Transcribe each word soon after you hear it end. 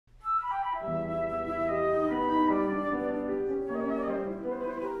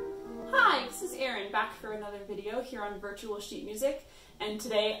back for another video here on Virtual Sheet Music, and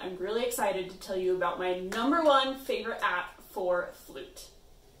today I'm really excited to tell you about my #1 favorite app for flute.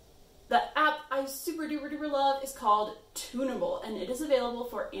 The app I super duper love is called Tunable, and it is available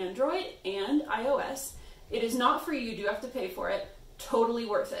for Android and iOS. It is not free, you do have to pay for it. Totally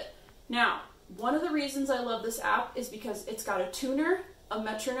worth it. Now, one of the reasons I love this app is because it's got a tuner, a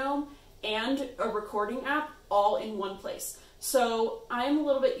metronome, and a recording app all in one place. So I'm a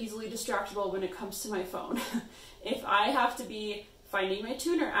little bit easily distractible when it comes to my phone. If I have to be finding my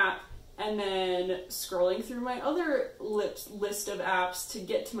tuner app and then scrolling through my other list of apps to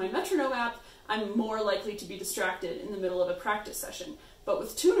get to my metronome app, I'm more likely to be distracted in the middle of a practice session. But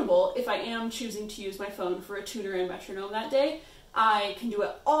with Tunable, if I am choosing to use my phone for a tuner and metronome that day, I can do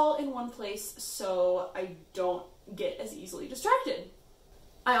it all in one place so I don't get as easily distracted.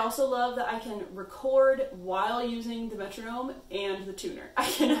 I also love that I can record while using the metronome and the tuner. I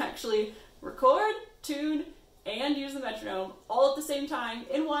can actually record, tune, and use the metronome all at the same time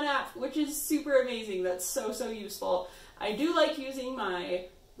in one app, which is super amazing. That's so useful. I do like using my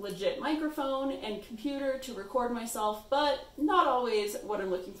legit microphone and computer to record myself, but not always what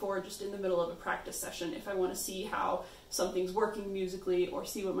I'm looking for just in the middle of a practice session if I want to see how something's working musically or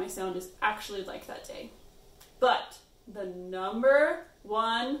see what my sound is actually like that day. But the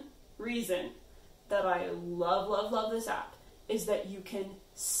 #1 reason that I love this app is that you can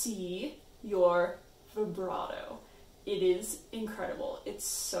see your vibrato. It is incredible. It's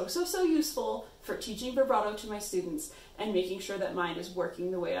so useful for teaching vibrato to my students and making sure that mine is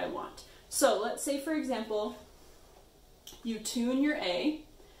working the way I want. So let's say, for example, you tune your A,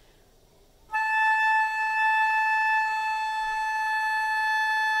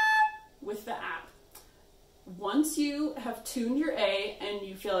 with the app. Once you have tuned your A and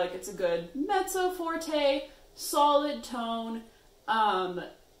you feel like it's a good mezzo forte, solid tone,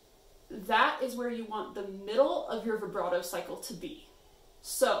 that is where you want the middle of your vibrato cycle to be.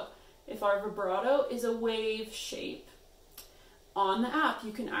 So if our vibrato is a wave shape, on the app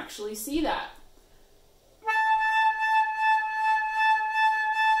you can actually see that.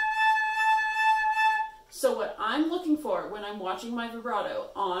 So what I'm looking for when I'm watching my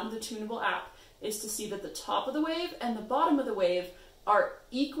vibrato on the Tunable app is to see that the top of the wave and the bottom of the wave are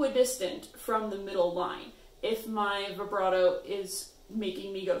equidistant from the middle line. If my vibrato is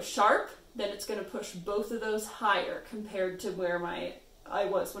making me go sharp, then it's going to push both of those higher compared to where I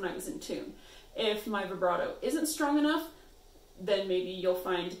was when I was in tune. If my vibrato isn't strong enough, then maybe you'll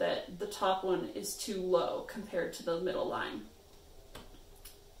find that the top one is too low compared to the middle line.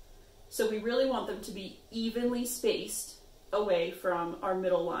 So we really want them to be evenly spaced away from our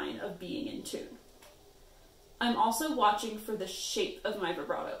middle line of being in tune. I'm also watching for the shape of my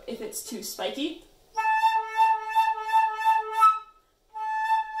vibrato. If it's too spiky,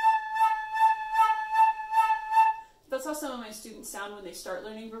 that's how some of my students sound when they start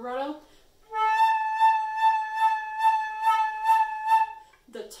learning vibrato.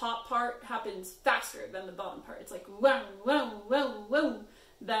 The top part happens faster than the bottom part. It's like wow, wow, wow, wow.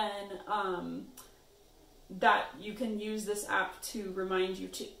 Then that you can use this app to remind you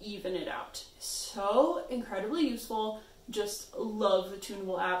to even it out. So incredibly useful. Just love the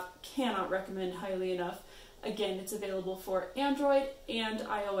Tunable app. Cannot recommend highly enough. Again, it's available for Android and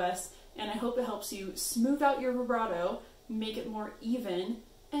iOS, and I hope it helps you smooth out your vibrato, make it more even,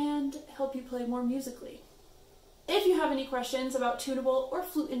 and help you play more musically. If you have any questions about Tunable or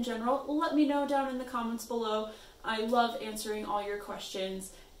flute in general, let me know down in the comments below. I love answering all your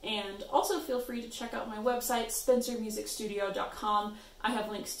questions. And also feel free to check out my website, spencermusicstudio.com. I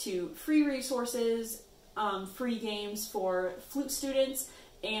have links to free resources, free games for flute students,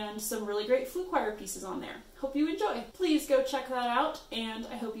 and some really great flute choir pieces on there. Hope you enjoy. Please go check that out, and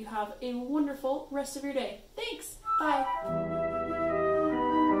I hope you have a wonderful rest of your day. Thanks! Bye!